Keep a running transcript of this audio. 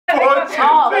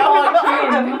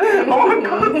fortune. Oh my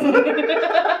god.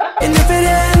 And if it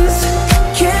ends,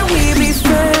 can we be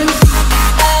friends?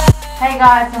 Hey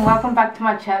guys, and welcome back to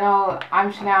my channel.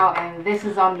 I'm Chanel and this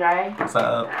is Andre. What's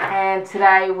up? And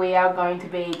today we are going to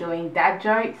be doing dad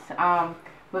jokes.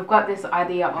 We've got this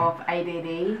idea of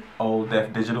ADD. Old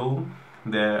Deaf Digital,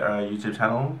 their YouTube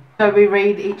channel. So we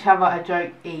read each other a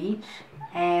joke each,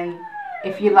 and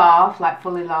if you laugh, like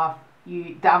fully laugh,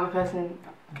 the other person,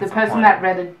 the person that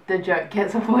read the joke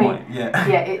gets a point. Yeah.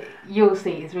 Yeah, you'll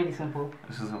see. It's really simple.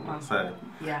 This is what I said.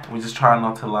 Yeah. We just try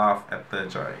not to laugh at the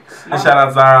jokes. And shout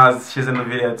out Zara, she's in the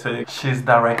video too. She's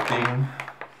directing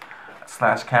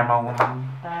 / camera woman.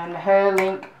 And her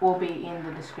link will be in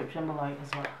the description below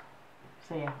as well.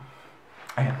 So yeah.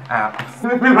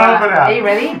 Are you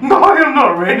ready? No, I'm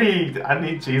not ready. I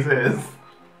need Jesus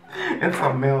and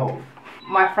some milk.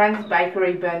 My friend's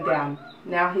bakery burned down.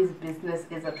 Now his business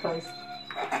is a toast.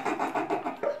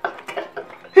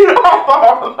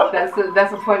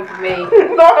 That's a point for me.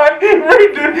 No,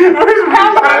 redo.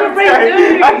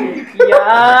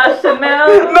 Yeah, Chanel.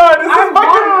 No, this is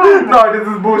fucking. No, this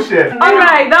is bullshit.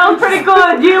 Alright, that was pretty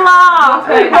good. You laughed.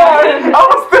 No, I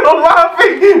was still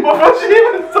laughing before she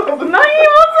even told the. No, you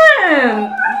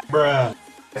wasn't. Bruh.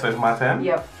 So it's my turn?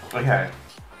 Yep. Okay.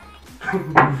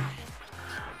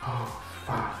 Oh,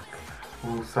 fuck.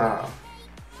 What's up?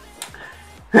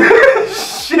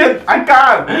 Shit, I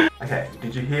can't. Okay,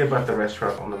 did you hear about the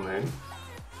restaurant on the moon?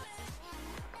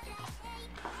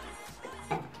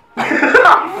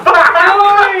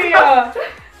 Oh,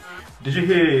 Did you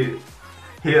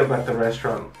hear about the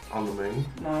restaurant on the moon?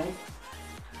 No.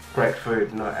 Great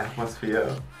food, no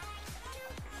atmosphere.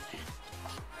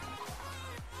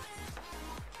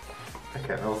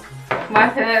 Okay, that was My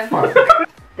turn. fun.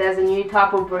 There's a new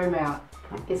type of broom out.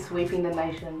 It's sweeping the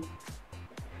nation.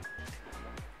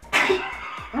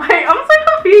 Wait, I'm so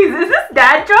confused. Is this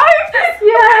dad jokes?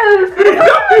 Yes. We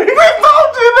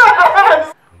told you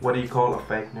that! What do you call a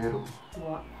fake noodle?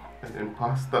 What? An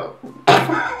imposter.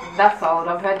 That's old.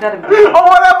 I've heard that a bit. Oh,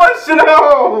 whatever,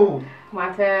 Chanel!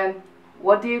 My turn.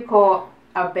 What do you call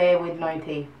a bear with no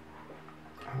teeth?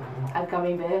 A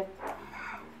gummy bear.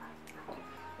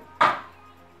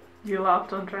 You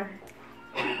laughed, Andre.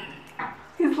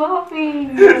 He's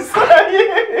laughing.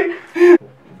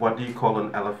 What do you call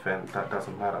an elephant that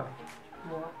doesn't matter?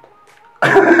 What?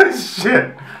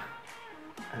 Shit.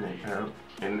 An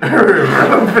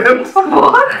irrelevant.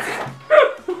 What?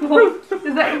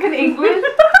 Is that even English?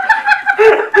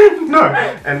 No,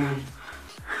 and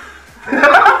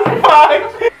fuck.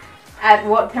 At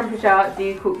what temperature do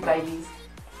you cook babies?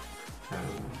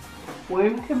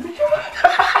 Womb temperature?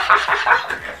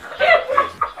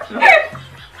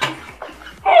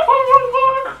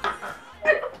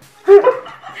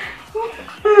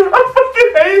 I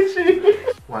fucking hate you.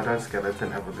 Why don't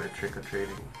skeletons ever go trick or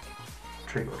treating?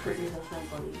 Trick or treating.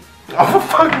 Oh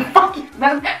fuck you.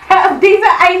 These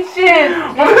are ancient.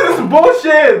 What is this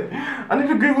bullshit? I need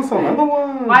to Google some other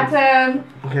ones. My turn.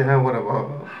 Okay, now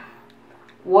whatever.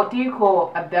 What do you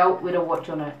call a belt with a watch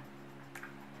on it?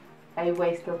 A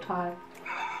waste of time.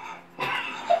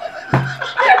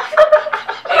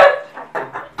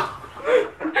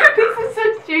 This is so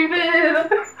stupid.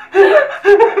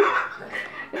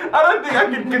 I don't think I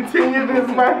can continue this.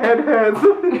 My head hurts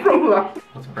from laughing.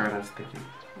 What's brown and sticky?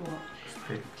 What?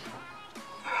 Stick.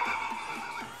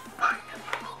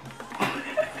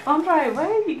 Andre, where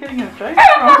are you getting a joke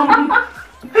from?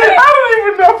 I don't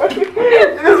even know.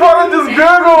 This one I just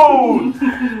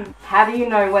Googled. How do you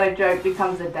know when a joke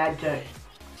becomes a dad joke?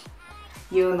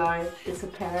 You'll know. It's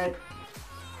apparent.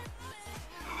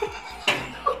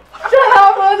 Shut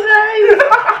up, Andre!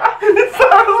 It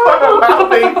sounds like a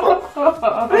laughing.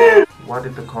 Why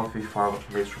did the coffee file a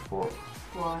police report?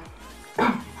 Why? He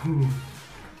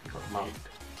got mugged.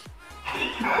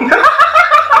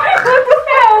 What the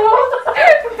hell?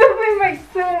 It doesn't make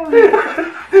sense.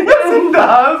 Yes, it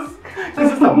does.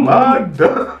 This is a mug.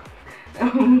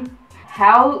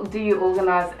 How do you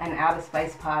organize an outer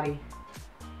space party?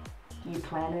 You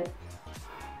plan it.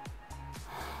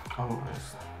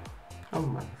 Almost.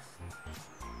 Almost.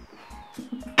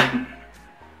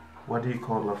 What do you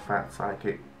call a fat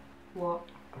psychic? What?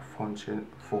 A fortune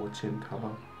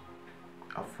teller.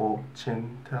 A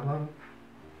fortune teller?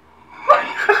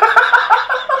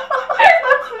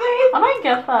 I don't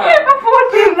get that.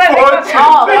 Fortune teller.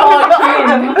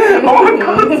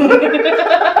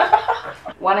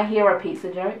 Wanna hear a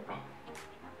pizza joke?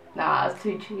 Nah, it's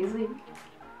too cheesy.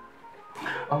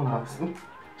 Almost.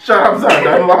 Shut up, son.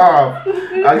 Don't laugh.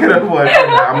 I get a point.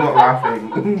 I'm not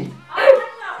laughing.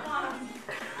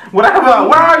 Whatever.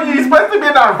 Where are you? You're supposed to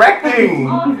be directing.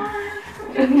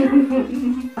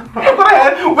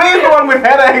 Where's the one with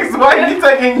headaches? Why are you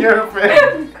taking your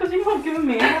pen? Because you're not giving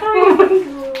me a headache. Oh my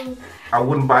god. I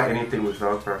wouldn't buy anything with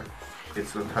Velcro.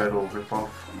 It's a total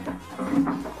rip-off.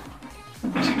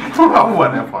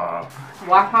 Whatever.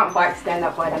 Why can't bikes stand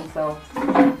up by themselves?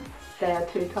 They are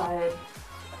too tired.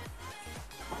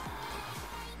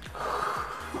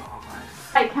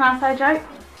 Hey, can I say a joke?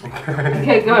 Okay.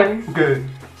 Okay, go. Good.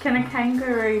 Can a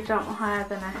kangaroo jump higher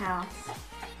than a house?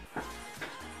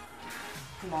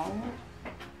 No.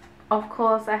 Of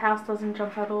course, a house doesn't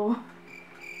jump at all. What?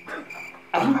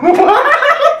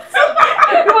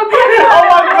 Oh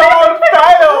my god,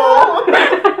 fail!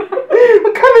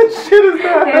 What kind of shit is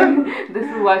that? This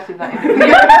is why she's not in the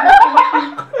video.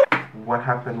 What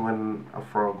happened when a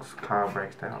frog's car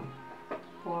breaks down?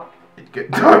 What? It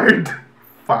get towed.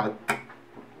 Fuck.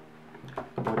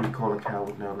 What do you call a cow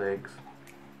with no legs?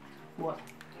 What?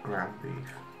 Ground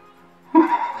beef.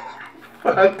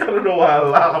 I don't know why I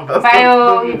laughed. That's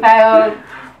Fail, you failed.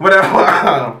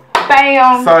 Whatever.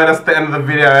 Bam. Sorry, that's the end of the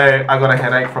video. I got a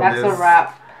headache from this. That's a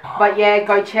wrap. But yeah,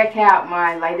 go check out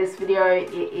my latest video.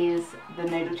 It is the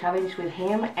noodle challenge with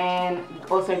him, and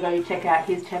also go check out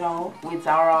his channel with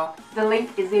Zara. The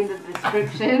link is in the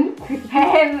description.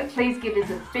 And please give this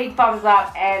a big thumbs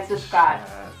up and subscribe.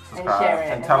 And share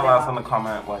it. And tell us in the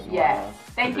comment what you yeah. want.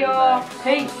 Thank you.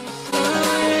 Peace.